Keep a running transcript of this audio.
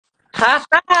Ha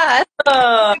ha.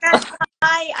 Oh Eso. my gosh,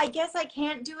 I guess I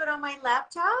can't do it on my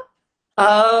laptop.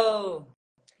 Oh,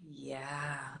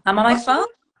 yeah. I'm on my What should phone.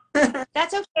 I?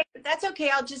 That's okay. That's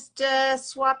okay. I'll just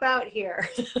swap out here.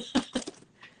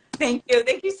 Thank you.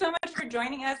 Thank you so much for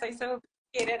joining us. I so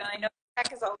appreciate it. And I know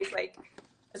tech is always like,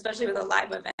 especially with a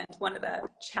live event, one of the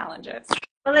challenges.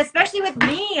 Well, especially with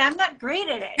me, I'm not great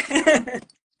at it.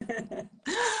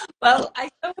 Well, I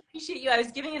so appreciate you. I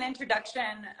was giving an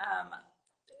introduction.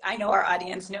 I know our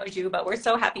audience knows you, but we're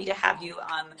so happy to have you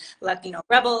on Latino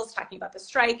Rebels, talking about the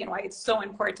strike and why it's so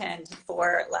important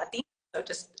for Latinos. So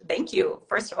just thank you,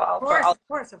 first of all, Of for course, all. of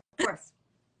course, of course.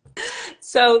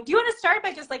 So do you want to start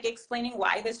by just like explaining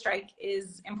why the strike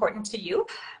is important to you?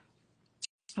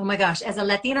 Oh my gosh, as a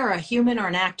Latina or a human or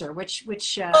an actor,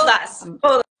 Todas,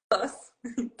 todos,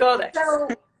 todas. so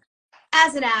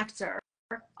as an actor,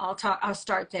 I'll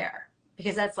start there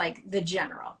because that's like the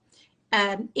general.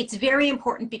 It's very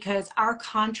important because our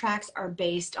contracts are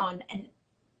based on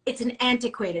it's an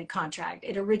antiquated contract.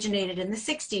 It originated in the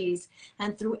 60s,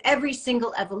 and through every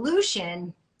single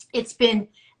evolution, it's been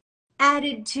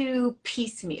added to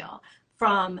piecemeal,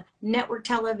 from network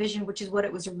television, which is what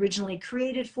it was originally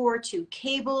created for, to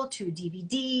cable, to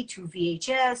DVD, to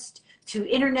VHS, to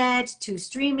internet, to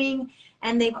streaming,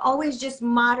 and they've always just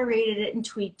moderated it and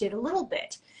tweaked it a little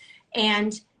bit.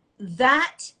 And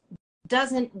that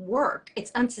doesn't work.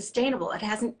 It's unsustainable. It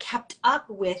hasn't kept up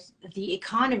with the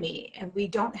economy, and we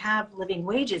don't have living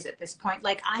wages at this point.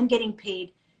 Like, I'm getting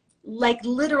paid like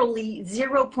literally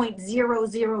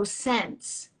 0.00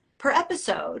 cents per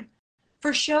episode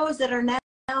for shows that are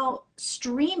now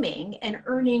streaming and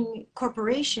earning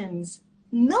corporations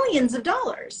millions of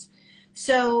dollars.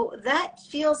 So that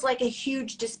feels like a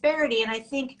huge disparity. And I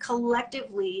think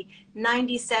collectively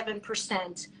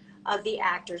 97% of the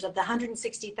actors, of the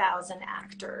 160,000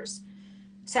 actors,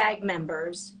 SAG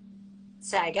members,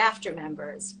 SAG-AFTRA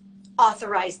members,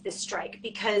 authorized this strike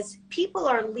because people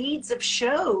are leads of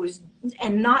shows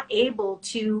and not able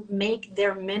to make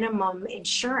their minimum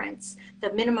insurance,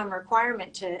 the minimum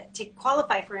requirement to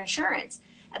qualify for insurance.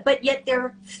 But yet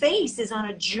their face is on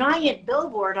a giant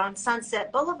billboard on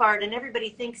Sunset Boulevard, and everybody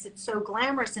thinks it's so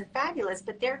glamorous and fabulous,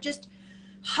 but they're just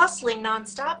hustling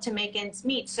nonstop to make ends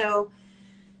meet. So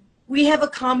we have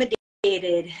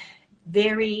accommodated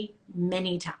very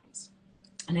many times.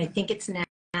 And I think it's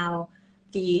now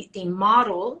the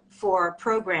model for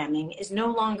programming is no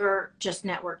longer just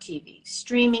network TV.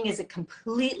 Streaming is a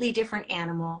completely different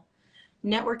animal.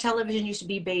 Network television used to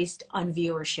be based on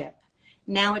viewership.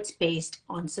 Now it's based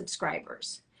on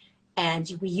subscribers.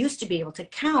 And we used to be able to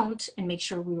count and make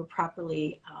sure we were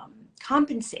properly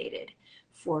compensated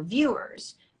for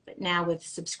viewers. But now with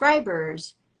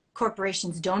subscribers,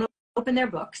 corporations don't open their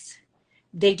books.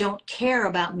 They don't care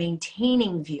about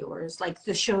maintaining viewers, like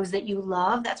the shows that you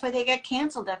love. That's why they get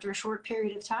canceled after a short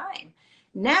period of time.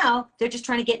 Now they're just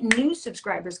trying to get new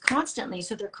subscribers constantly,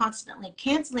 so they're constantly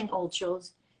canceling old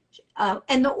shows.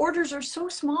 And the orders are so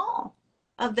small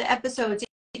of the episodes.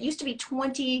 It used to be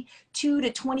 22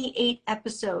 to 28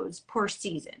 episodes per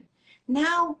season.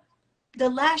 Now, the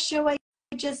last show I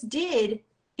just did,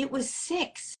 it was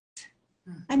 6.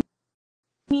 I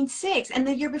mean 6. And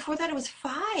the year before that, it was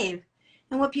 5.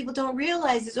 And what people don't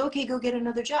realize is, okay, go get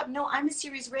another job. No, I'm a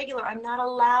series regular. I'm not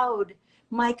allowed.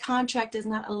 My contract does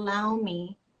not allow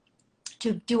me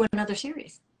to do another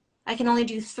series. I can only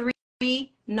do 3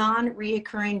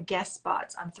 non-reoccurring guest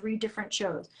spots on 3 different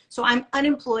shows. So I'm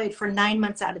unemployed for 9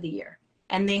 months out of the year,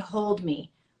 and they hold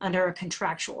me under a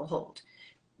contractual hold.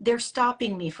 They're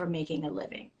stopping me from making a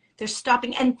living. They're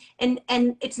stopping, and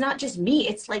it's not just me.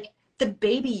 It's like the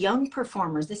baby young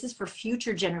performers. This is for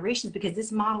future generations, because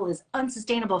this model is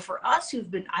unsustainable for us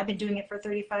I've been doing it for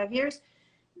 35 years.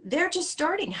 They're just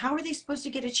starting. How are they supposed to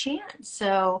get a chance?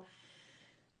 So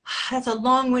that's a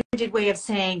long-winded way of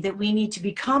saying that we need to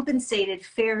be compensated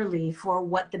fairly for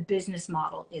what the business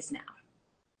model is now.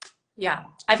 Yeah,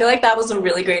 I feel like that was a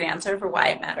really great answer for why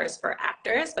it matters for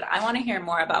actors, but I want to hear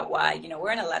more about why,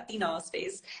 we're in a Latino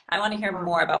space. I want to hear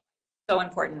more about what's so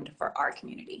important for our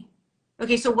community.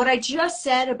 Okay, so what I just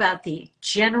said about the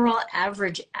general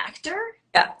average actor,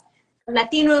 yeah,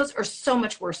 Latinos are so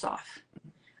much worse off.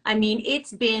 I mean,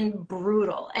 it's been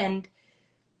brutal, and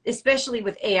especially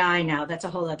with AI now, that's a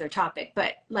whole other topic.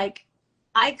 But like,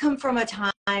 I come from a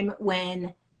time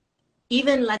when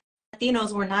even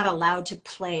Latinos were not allowed to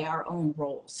play our own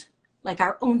roles, like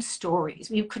our own stories.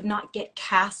 We could not get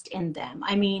cast in them.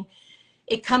 I mean,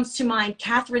 it comes to mind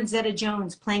Catherine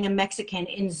Zeta-Jones playing a Mexican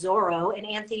in Zorro, and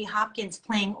Anthony Hopkins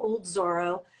playing old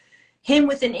Zorro, him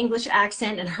with an English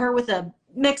accent and her with a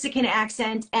Mexican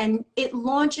accent, and it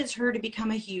launches her to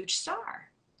become a huge star.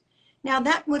 Now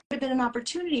that would have been an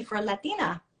opportunity for a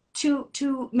Latina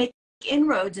to make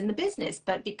inroads in the business.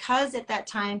 But because at that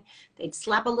time they'd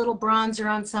slap a little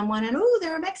bronzer on someone and, oh,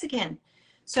 they're a Mexican.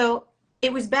 So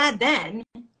it was bad then.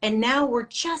 And now we're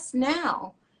just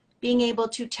now being able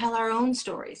to tell our own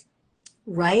stories,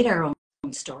 write our own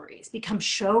stories, become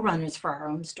showrunners for our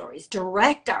own stories,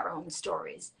 direct our own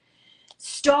stories,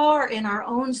 star in our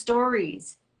own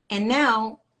stories. And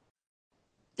now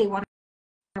they want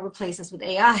to replace us with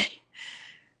AI.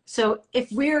 So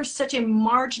if we're such a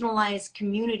marginalized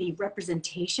community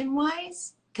representation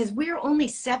wise, because we're only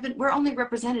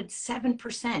represented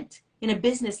 7% in a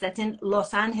business that's in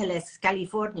Los Angeles,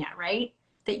 California, right?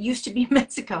 That used to be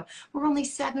Mexico. We're only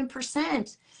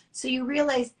 7%. So you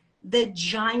realize the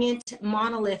giant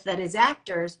monolith that is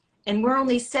actors, and we're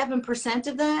only 7%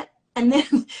 of that. And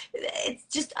then it's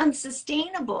just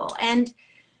unsustainable. And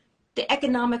the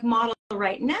economic model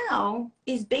right now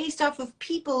is based off of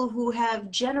people who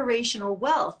have generational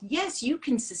wealth. Yes, you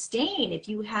can sustain if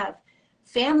you have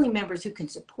family members who can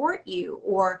support you,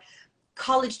 or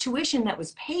college tuition that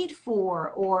was paid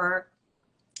for, or,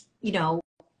 you know,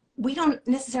 we don't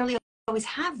necessarily always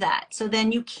have that. So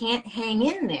then you can't hang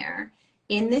in there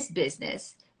in this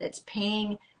business that's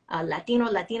paying a Latino,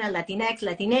 Latina, Latinx,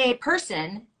 Latine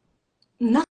person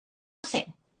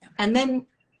nothing. And then,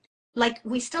 like,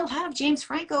 we still have James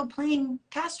Franco playing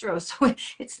Castro, so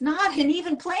it's not an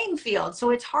even playing field, so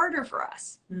it's harder for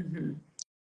us. Mm-hmm.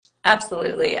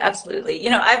 Absolutely, absolutely. You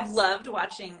know, I've loved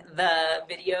watching the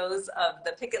videos of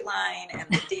the picket line and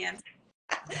the dance.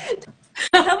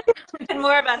 Tell me a bit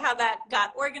more about how that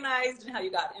got organized and how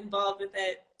you got involved with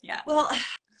it. Yeah. Well,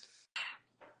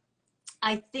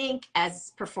 I think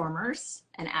as performers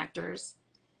and actors,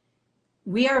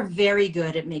 we are very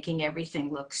good at making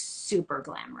everything look super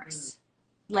glamorous.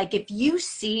 Like, if you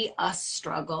see us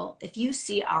struggle, if you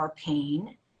see our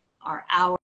pain, our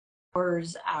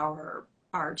hours, our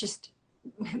just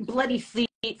bloody feet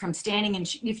from standing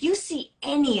and if you see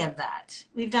any of that,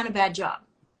 we've done a bad job.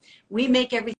 We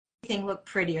make everything look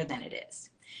prettier than it is.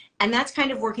 And that's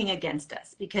kind of working against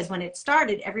us, because when it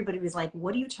started, everybody was like,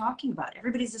 what are you talking about?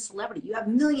 Everybody's a celebrity. You have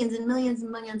millions and millions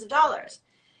and millions of dollars.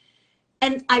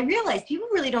 And I realized people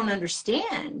really don't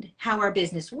understand how our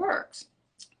business works.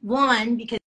 One,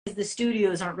 because the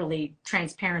studios aren't really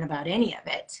transparent about any of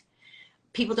it.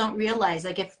 People don't realize,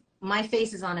 like, if my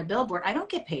face is on a billboard, I don't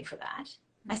get paid for that.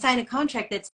 I sign a contract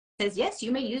that says, yes,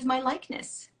 you may use my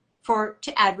likeness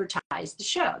to advertise the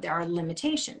show. There are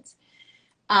limitations.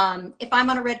 If I'm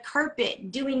on a red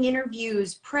carpet doing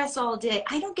interviews, press all day,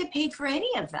 I don't get paid for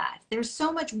any of that. There's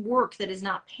so much work that is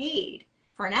not paid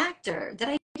for an actor that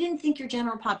I didn't think your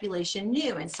general population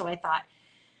knew. And so I thought,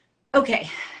 okay,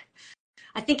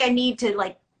 I think I need to,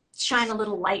 like, shine a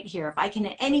little light here. If I can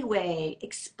in any way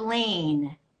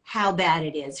explain how bad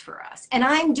it is for us. And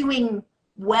I'm doing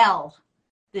well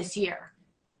this year.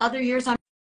 Other years I'm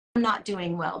not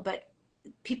doing well, but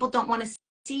people don't want to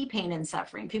see pain and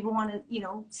suffering. People want to, you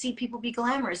know, see people be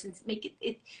glamorous and make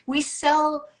it we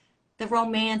sell the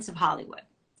romance of Hollywood.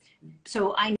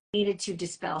 So I needed to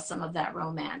dispel some of that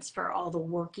romance for all the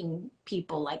working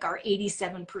people, like our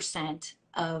 87%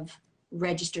 of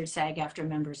registered SAG-AFTRA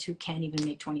members who can't even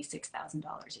make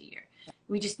 $26,000 a year.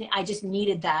 I just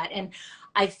needed that. And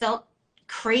I felt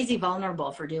crazy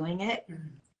vulnerable for doing it,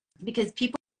 because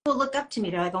people look up to me.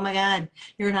 They're like, oh my God,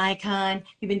 you're an icon.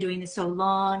 You've been doing this so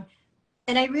long.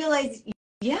 And I realized,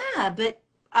 yeah, but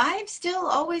I've still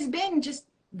always been just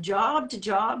job to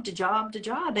job to job to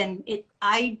job. And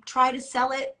I try to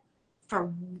sell it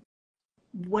for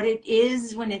what it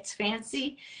is when it's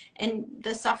fancy, and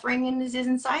the suffering is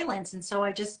in silence. And so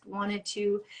I just wanted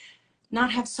to not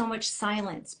have so much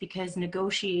silence, because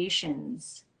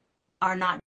negotiations are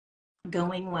not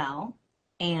going well,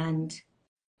 and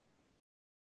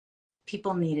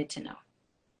people needed to know.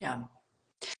 Yeah.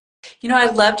 You know, I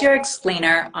loved your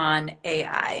explainer on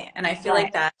AI, and I feel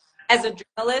like that as a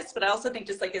journalist, but I also think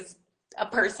just like as a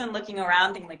person looking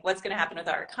around, thinking like, what's going to happen with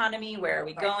our economy? Where are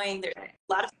we going? There's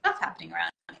a lot of stuff happening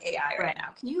around AI right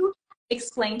now. Can you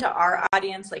explain to our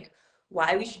audience, like,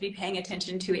 why we should be paying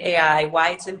attention to AI,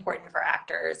 why it's important for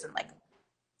actors, and like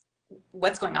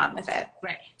what's going on with it?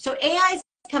 Right. So AI is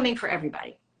coming for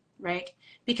everybody, right?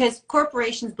 Because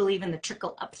corporations believe in the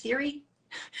trickle up theory.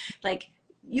 Like,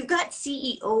 you've got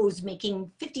CEOs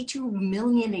making $52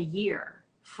 million a year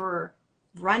for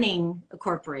running a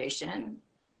corporation.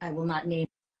 I will not name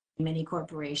many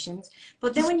corporations,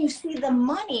 but then when you see the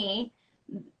money,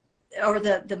 or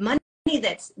the money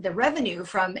that's the revenue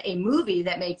from a movie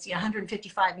that makes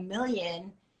 $155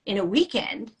 million in a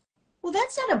weekend, well,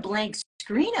 that's not a blank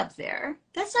screen up there.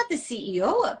 That's not the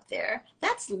CEO up there.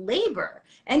 That's labor.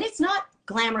 And it's not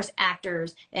glamorous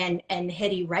actors and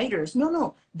heady writers. No,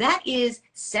 no. That is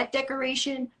set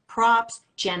decoration, props,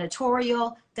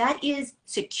 janitorial. That is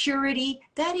security.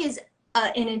 That is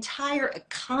an entire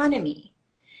economy.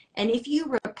 And if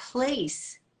you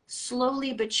replace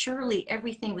slowly but surely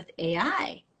everything with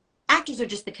AI, actors are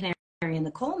just the canary in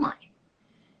the coal mine.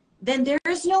 Then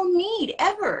there's no need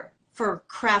ever for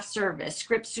craft service,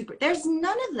 script super. There's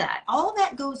none of that. All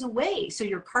that goes away. So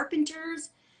your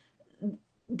carpenters,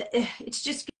 it's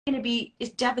just going to be,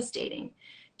 it's devastating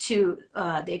to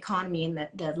the economy and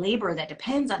the labor that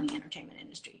depends on the entertainment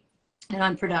industry and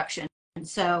on production. And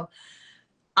so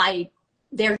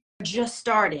they're just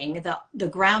starting the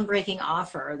groundbreaking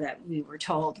offer that we were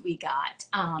told we got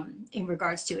in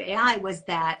regards to AI was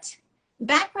that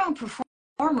background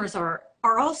performers are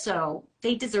also,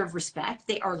 they deserve respect.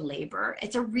 They are labor.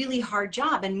 It's a really hard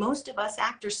job. And most of us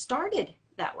actors started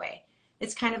that way.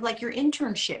 It's kind of like your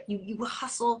internship. You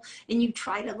hustle and you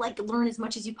try to like learn as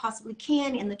much as you possibly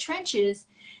can in the trenches.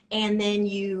 And then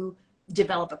you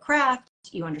develop a craft,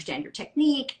 you understand your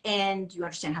technique, and you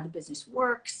understand how the business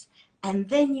works. And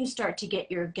then you start to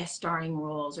get your guest starring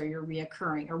roles or your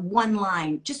reoccurring or one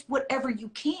line, just whatever you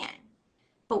can.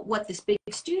 But what this big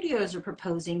studios are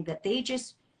proposing, that they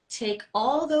just take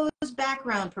all those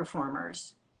background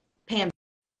performers, pay them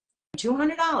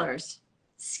 $200,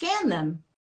 scan them,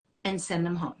 and send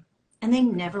them home. And they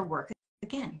never work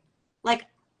again. Like,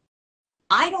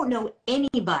 I don't know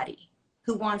anybody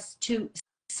who wants to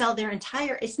sell their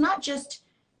entire, it's not just,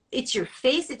 it's your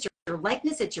face, it's your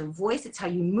likeness, it's your voice, it's how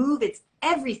you move, it's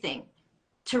everything.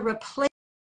 To replace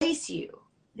you,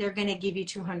 they're going to give you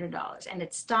 $200, and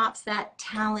it stops that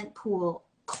talent pool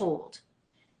cold.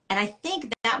 And I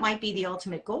think that might be the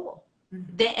ultimate goal.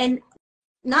 Mm-hmm. And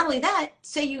not only that,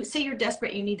 say you're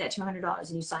desperate, you need that $200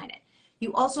 and you sign it.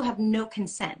 You also have no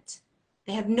consent.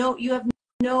 You have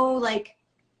no, like,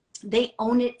 they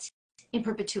own it in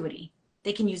perpetuity.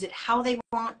 They can use it how they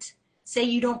want. Say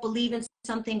you don't believe in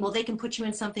something, well, they can put you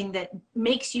in something that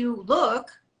makes you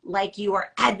look like you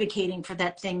are advocating for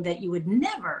that thing that you would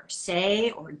never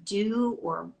say or do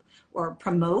or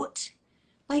promote.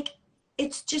 Like,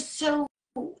 it's just so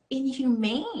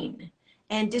inhumane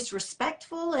and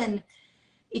disrespectful, and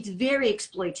it's very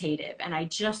exploitative. And I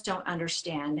just don't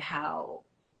understand how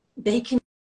they can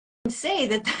say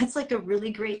that that's like a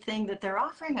really great thing that they're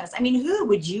offering us. I mean, who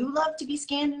would you love to be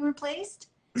scanned and replaced?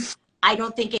 I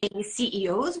don't think any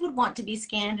CEOs would want to be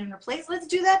scanned and replaced. Let's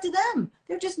do that to them.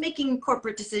 They're just making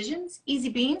corporate decisions. Easy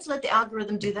beans, let the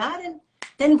algorithm do that, and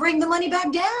then bring the money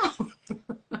back down.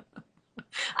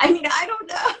 I mean, I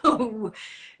don't know.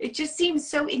 It just seems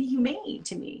so inhumane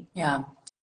to me. Yeah.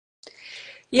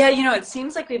 Yeah, you know, it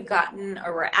seems like we've gotten,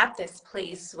 or we're at this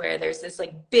place where there's this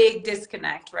like big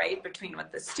disconnect, right, between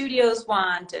what the studios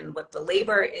want and what the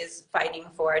labor is fighting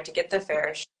for to get the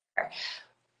fair share.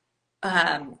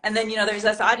 And then, you know, there's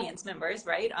us audience members,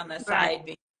 right, on the side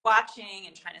being watching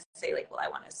and trying to say like, well, I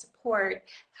want to support.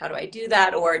 How do I do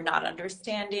that? Or not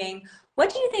understanding.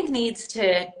 What do you think needs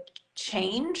to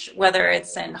change, whether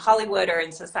it's in Hollywood or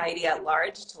in society at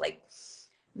large, to like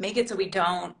make it so we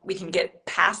can get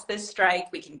past this strike,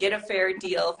 we can get a fair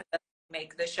deal for them to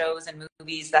make the shows and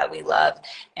movies that we love,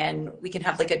 and we can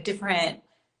have like a different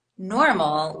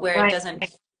normal where it doesn't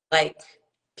feel like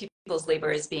people's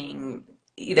labor is being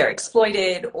either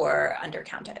exploited or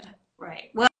undercounted.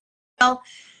 Right. Well,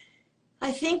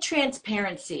 I think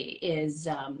transparency is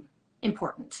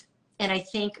important. And I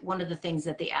think one of the things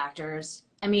that the actors,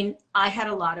 I mean, I had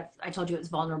a lot of, I told you it was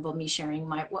vulnerable, me sharing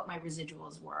what my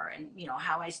residuals were and, you know,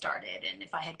 how I started. And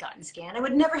if I had gotten scanned, I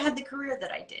would never have the career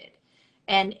that I did.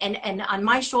 And on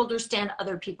my shoulders stand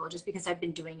other people just because I've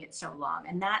been doing it so long.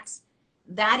 And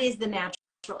that is the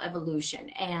natural evolution.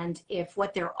 And if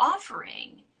what they're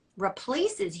offering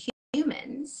replaces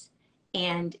humans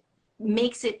and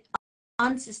makes it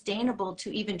unsustainable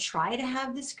to even try to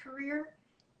have this career,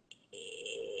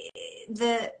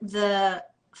 the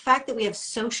fact that we have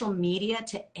social media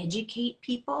to educate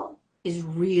people is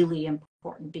really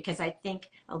important, because I think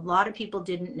a lot of people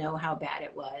didn't know how bad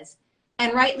it was,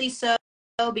 and rightly so,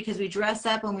 because we dress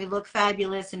up and we look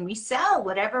fabulous and we sell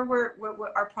whatever we're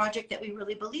our project that we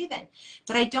really believe in.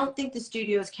 But I don't think the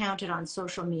studios counted on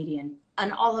social media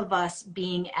and all of us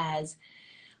being as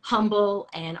humble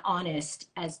and honest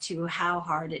as to how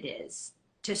hard it is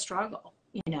to struggle,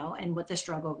 you know, and what the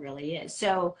struggle really is.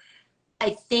 So I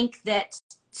think that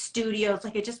studios,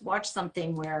 like I just watched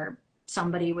something where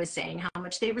somebody was saying how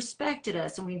much they respected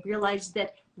us, and we realized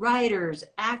that writers,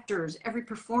 actors, every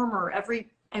performer, every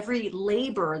every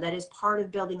labor that is part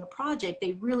of building a project.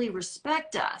 They really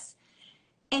respect us.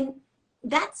 And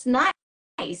that's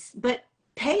nice, but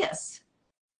pay us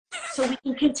so we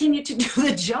can continue to do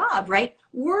the job, right?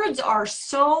 Words are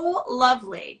so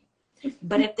lovely,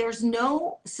 but if there's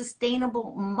no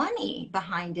sustainable money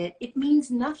behind it, it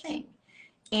means nothing.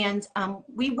 And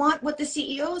we want what the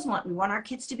CEOs want. We want our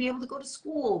kids to be able to go to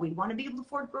school. We want to be able to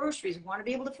afford groceries. We want to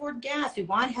be able to afford gas. We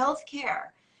want health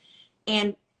care.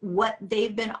 And what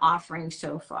they've been offering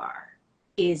so far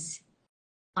is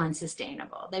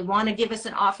unsustainable. They want to give us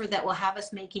an offer that will have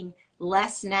us making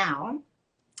less now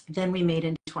than we made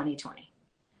in 2020.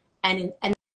 And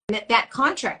that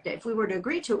contract, if we were to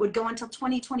agree to it, would go until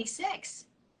 2026.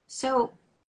 So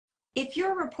if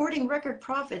you're reporting record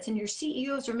profits and your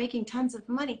CEOs are making tons of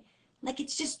money, like,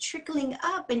 it's just trickling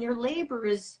up and your labor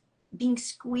is being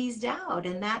squeezed out.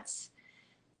 And that's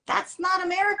not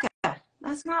America.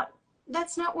 That's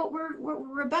not what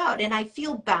we're about. And I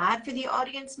feel bad for the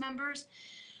audience members.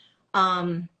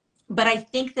 But I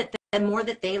think that the more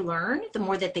that they learn, the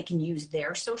more that they can use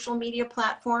their social media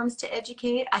platforms to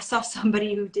educate. I saw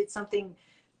somebody who did something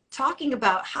talking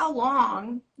about how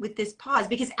long with this pause,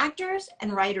 because actors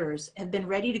and writers have been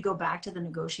ready to go back to the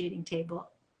negotiating table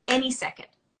any second.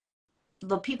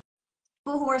 The people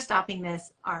who are stopping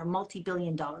this are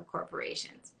multi-billion-dollar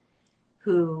corporations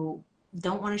who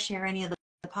don't want to share any of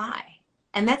the pie.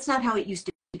 And that's not how it used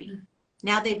to be.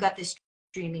 Now they've got this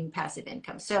streaming passive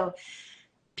income. So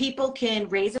people can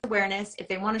raise awareness. If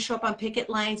they want to show up on picket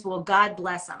lines, well, God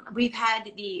bless them. We've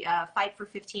had the Fight for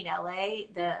 15 LA,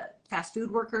 the fast food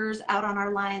workers out on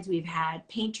our lines. We've had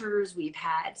painters, we've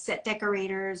had set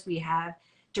decorators, we have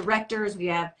directors, we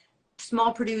have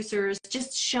small producers,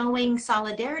 just showing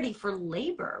solidarity for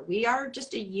labor. We are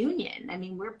just a union. I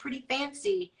mean, we're pretty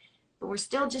fancy, but we're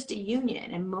still just a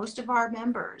union. And most of our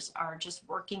members are just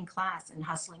working class and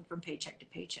hustling from paycheck to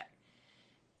paycheck.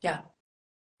 Yeah.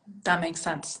 That makes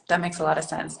sense. That makes a lot of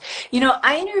sense. You know,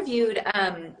 I interviewed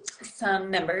some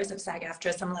members of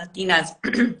SAG-AFTRA, some Latinas,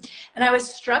 and I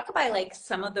was struck by like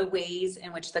some of the ways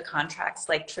in which the contracts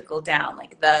like trickle down,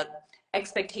 like the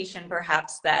expectation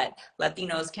perhaps that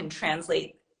Latinos can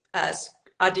translate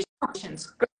auditions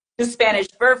to Spanish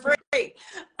for free.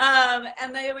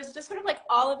 And there was just sort of like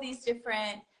all of these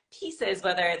different pieces,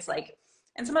 whether it's like,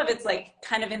 and some of it's like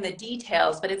kind of in the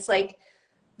details, but it's like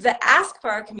the ask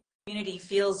for our community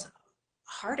feels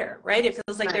harder, right? It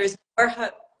feels like there's more,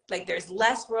 like there's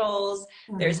less roles,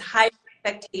 there's higher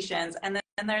expectations, and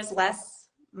then there's less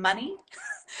money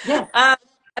at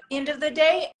the end of the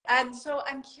day. And so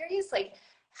I'm curious, like,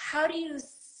 how do you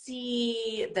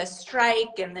see the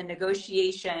strike and the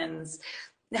negotiations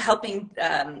helping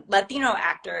Latino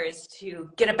actors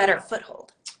to get a better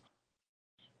foothold?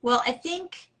 Well, I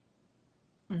think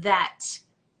that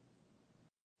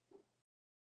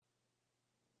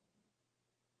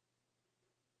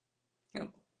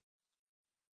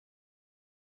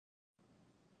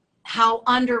how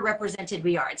underrepresented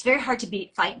we are. It's very hard to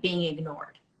fight being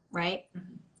ignored, right?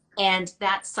 Mm-hmm. And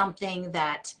that's something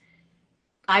that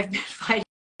I've been fighting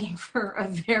for a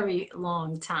very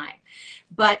long time.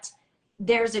 But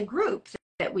there's a group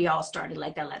that we all started,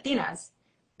 like the Latinas.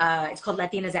 It's called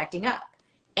Latinas Acting Up.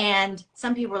 And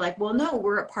some people were like, well, no,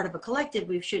 we're a part of a collective.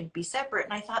 We should be separate.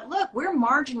 And I thought, look, we're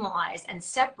marginalized and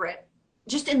separate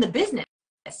just in the business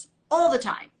all the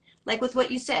time. Like with what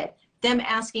you said, them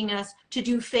asking us to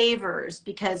do favors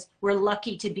because we're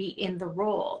lucky to be in the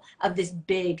role of this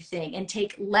big thing and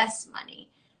take less money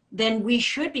than we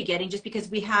should be getting, just because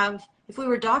we have, if we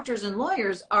were doctors and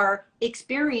lawyers, our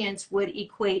experience would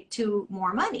equate to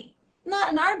more money.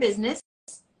 Not in our business,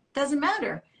 doesn't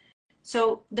matter.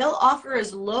 So they'll offer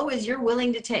as low as you're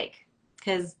willing to take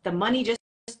because the money just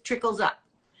trickles up.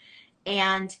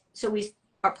 And so we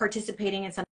are participating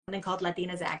in something called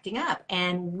Latinas Acting Up.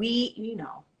 And we, you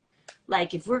know,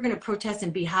 like if we're going to protest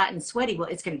and be hot and sweaty, well,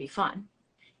 it's going to be fun.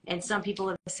 And some people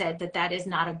have said that that is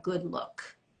not a good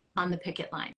look on the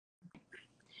picket line.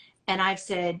 And I've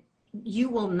said, you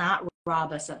will not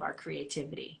rob us of our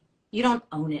creativity. You don't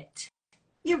own it.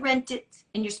 You rent it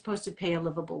and you're supposed to pay a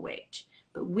livable wage.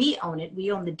 But we own it.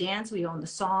 We own the dance. We own the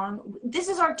song. This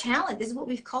is our talent. This is what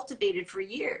we've cultivated for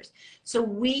years. So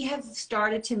we have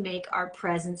started to make our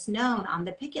presence known on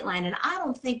the picket line. And I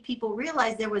don't think people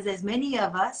realize there was as many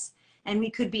of us and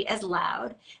we could be as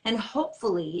loud. And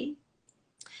hopefully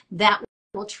that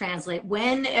will translate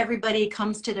when everybody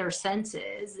comes to their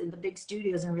senses in the big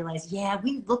studios and realize, yeah,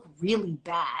 we look really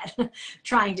bad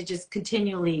trying to just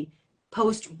continually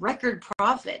post record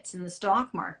profits in the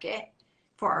stock market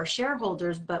for our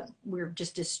shareholders, but we're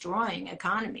just destroying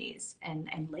economies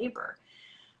and labor.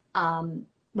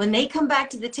 when they come back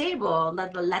to the table,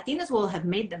 the Latinos will have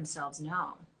made themselves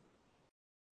known.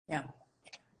 Yeah.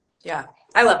 Yeah.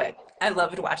 I love it. I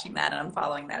loved watching that, and I'm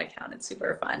following that account. It's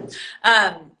super fun.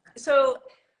 So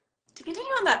to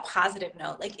continue on that positive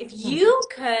note, like if you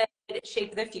could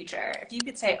shape the future, if you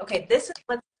could say, okay, this is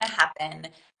what's going to happen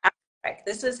after the strike,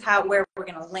 this is where we're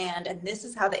going to land, and this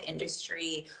is how the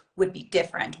industry would be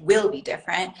different, will be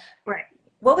different. Right.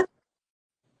 What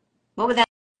would that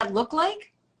look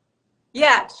like?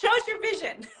 Yeah, show us your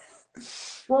vision.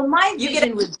 Well, my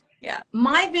vision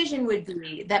would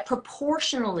be that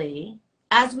proportionally,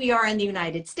 as we are in the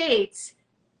United States,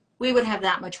 we would have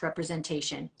that much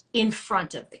representation in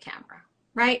front of the camera,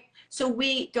 right? So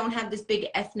we don't have this big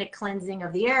ethnic cleansing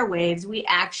of the airwaves. We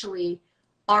actually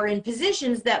are in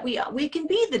positions that we can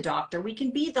be the doctor, we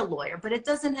can be the lawyer, but it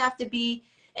doesn't have to be,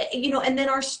 and then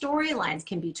our storylines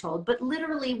can be told, but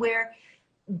literally where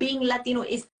being Latino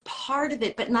is part of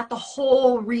it, but not the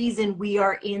whole reason we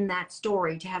are in that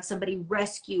story, to have somebody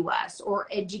rescue us or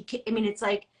educate. I mean, it's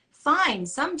like, fine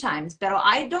sometimes, but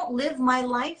I don't live my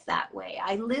life that way.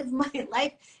 I live my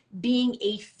life being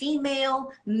a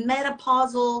female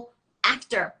menopausal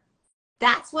actor.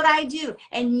 That's what I do.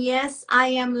 And yes, I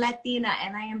am Latina,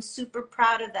 and I am super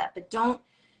proud of that, but don't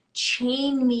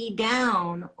chain me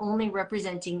down only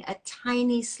representing a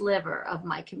tiny sliver of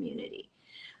my community.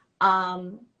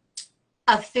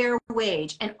 A fair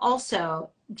wage, and also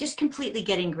just completely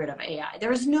getting rid of AI.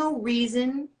 There is no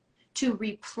reason to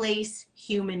replace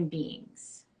human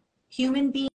beings. Human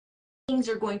beings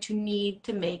are going to need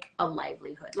to make a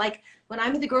livelihood. Like when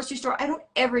I'm in the grocery store, I don't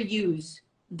ever use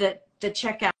the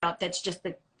checkout that's just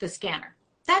the scanner.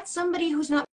 That's somebody who's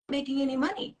not making any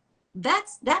money.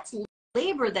 That's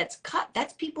labor that's cut.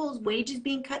 That's people's wages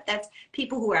being cut. That's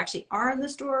people who actually are in the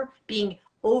store being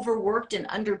overworked and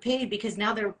underpaid because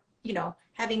now they're,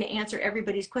 having to answer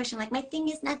everybody's question. Like, my thing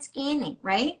is not scanning,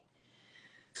 right?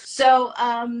 So,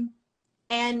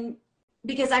 and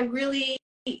because I really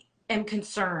am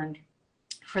concerned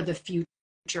for the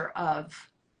future of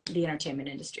the entertainment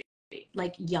industry,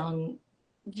 like young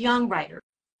writers,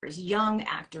 young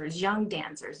actors, young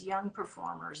dancers, young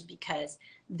performers, because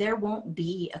there won't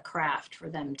be a craft for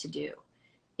them to do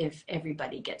if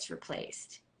everybody gets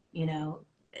replaced.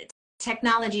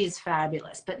 Technology is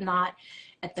fabulous, but not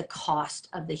at the cost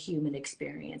of the human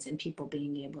experience and people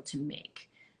being able to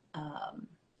make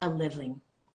a living.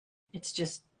 It's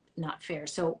just not fair.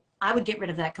 So I would get rid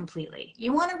of that completely.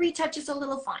 You want to retouch us a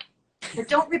little, fine, but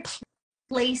don't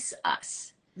replace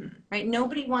us, right?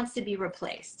 Nobody wants to be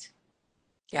replaced.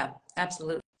 Yeah,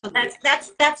 absolutely. So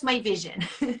that's my vision.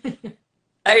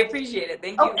 I appreciate it.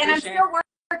 Thank you. And I'm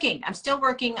still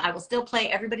working. I will still play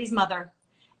everybody's mother.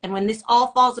 And when this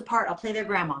all falls apart, I'll play their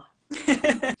grandma. So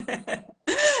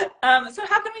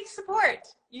how can we support?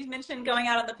 You mentioned going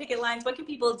out on the picket lines. What can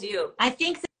people do? I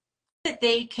think that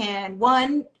they can,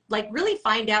 one, like really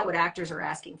find out what actors are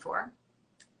asking for.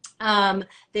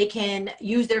 They can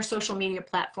use their social media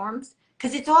platforms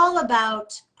because it's all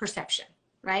about perception,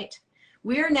 right?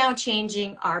 We're now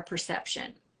changing our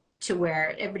perception to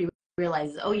where everybody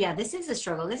realizes, oh yeah, this is a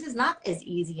struggle. This is not as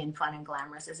easy and fun and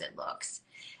glamorous as it looks.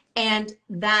 And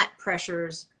that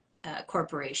pressures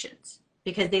corporations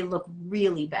because they look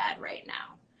really bad right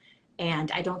now.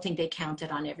 And I don't think they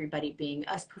counted on everybody being,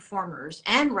 us performers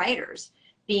and writers,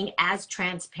 being as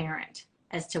transparent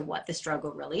as to what the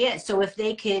struggle really is. So if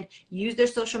they could use their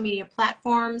social media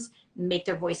platforms, make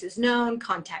their voices known,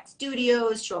 contact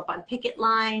studios, show up on picket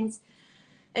lines,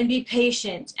 and be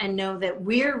patient and know that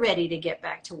we're ready to get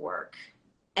back to work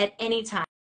at any time,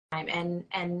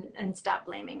 and stop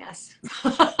blaming us.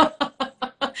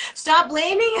 Stop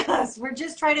blaming us. We're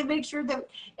just trying to make sure that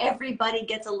everybody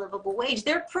gets a livable wage.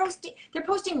 They're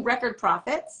posting record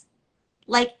profits.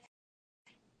 Like,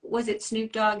 was it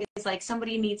Snoop Dogg? It's like,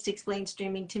 somebody needs to explain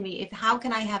streaming to me. How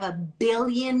can I have 1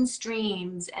 billion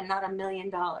streams and not $1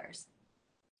 million?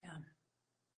 Yeah.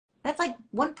 That's like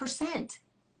 1%.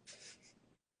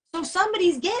 So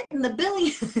somebody's getting the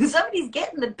billion. Somebody's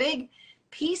getting the big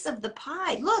piece of the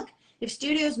pie. Look, if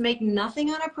studios make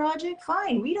nothing on a project,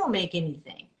 fine, we don't make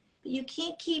anything. But you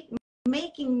can't keep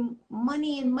making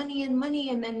money and money and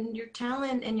money, and then your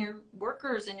talent and your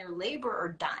workers and your labor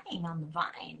are dying on the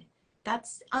vine.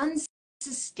 That's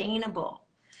unsustainable.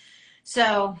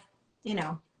 So,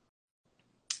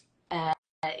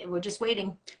 we're just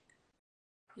waiting.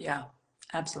 Yeah.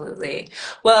 Absolutely.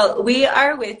 Well, we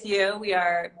are with you. We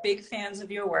are big fans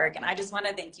of your work. And I just want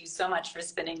to thank you so much for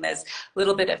spending this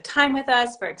little bit of time with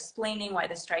us, for explaining why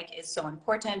the strike is so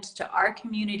important to our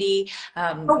community.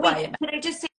 Can I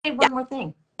just say one more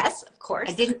thing? Yes, of course.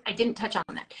 I didn't touch on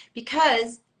that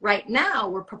because Right now,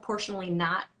 we're proportionally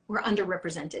not, we're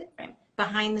underrepresented Right.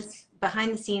 behind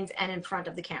the scenes and in front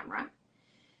of the camera.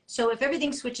 So if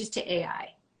everything switches to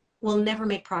AI, we'll never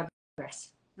make progress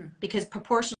because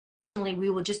proportionally we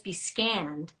will just be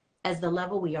scanned as the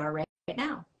level we are right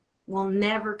now. We'll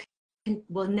never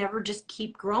just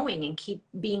keep growing and keep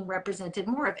being represented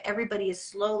more. If everybody is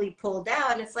slowly pulled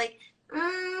out, it's like,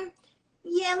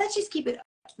 yeah, let's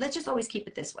just always keep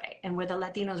it this way. And where the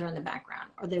Latinos are in the background,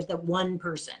 or there's the one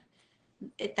person,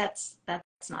 that's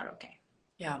not okay.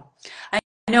 Yeah.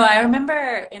 No, I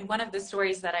remember in one of the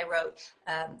stories that I wrote,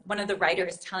 one of the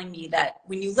writers telling me that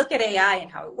when you look at AI and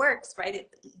how it works, right, it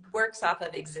works off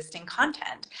of existing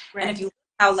content. Right. And if you look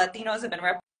at how Latinos have been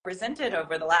represented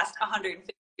over the last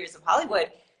 150 years of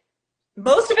Hollywood,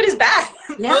 most of it is bad.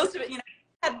 Yeah. Most of it,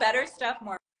 had better stuff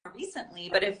more recently.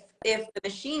 But if the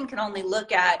machine can only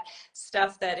look at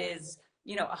stuff that is,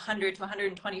 100 to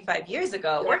 125 years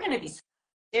ago, we're going to be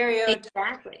stereotyped.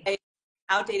 Exactly.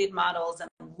 Outdated models and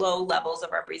low levels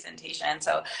of representation.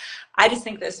 So I just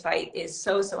think this fight is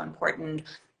so important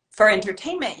for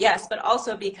entertainment, yes, but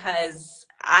also because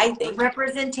I think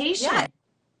representation. Yeah,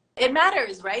 it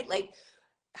matters, right? Like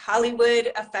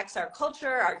Hollywood affects our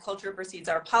culture precedes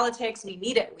our politics. We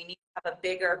need it. We need to have a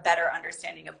bigger, better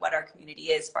understanding of what our community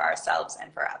is for ourselves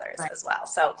and for others as well.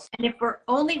 So, and if we're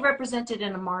only represented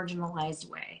in a marginalized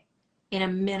way, in a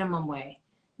minimum way,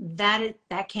 that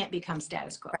can't become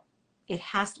status quo.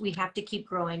 We have to keep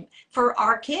growing for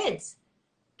our kids.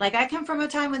 Like I come from a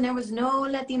time when there was no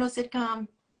Latino sitcom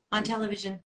on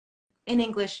television in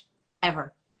English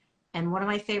ever. And one of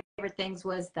my favorite things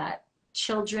was that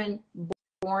children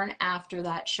born after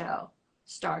that show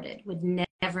started would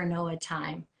never know a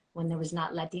time when there was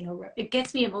not Latino. It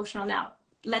gets me emotional now.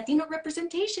 Latino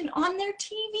representation on their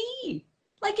TV.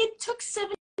 Like it took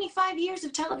 75 years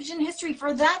of television history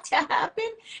for that to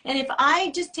happen. And if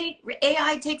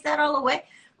AI takes that all away,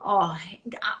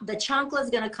 the chancla is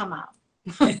going to come out.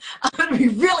 I'm going to be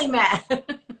really mad.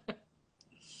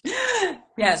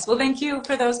 Yes. Well, thank you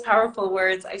for those powerful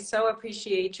words. I so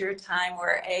appreciate your time.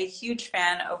 We're a huge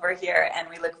fan over here, and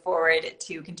we look forward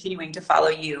to continuing to follow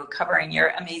you, covering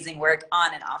your amazing work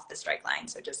on and off the strike line.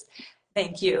 So just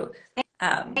thank you.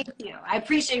 Thank you. I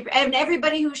appreciate it. And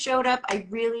everybody who showed up, I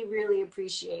really, really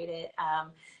appreciate it.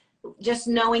 Just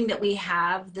knowing that we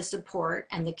have the support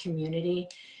and the community.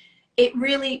 It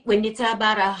really, when it's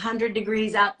about 100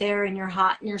 degrees out there and you're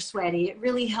hot and you're sweaty, it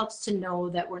really helps to know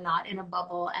that we're not in a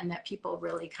bubble and that people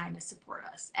really kind of support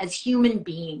us as human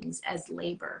beings, as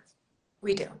labor.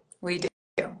 We do.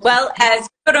 Well, as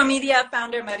Photo Media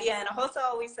founder Maria Hinojosa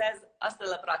always says, hasta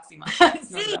la próxima.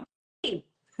 See?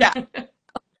 Yeah.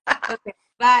 Okay.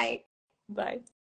 Bye. Bye.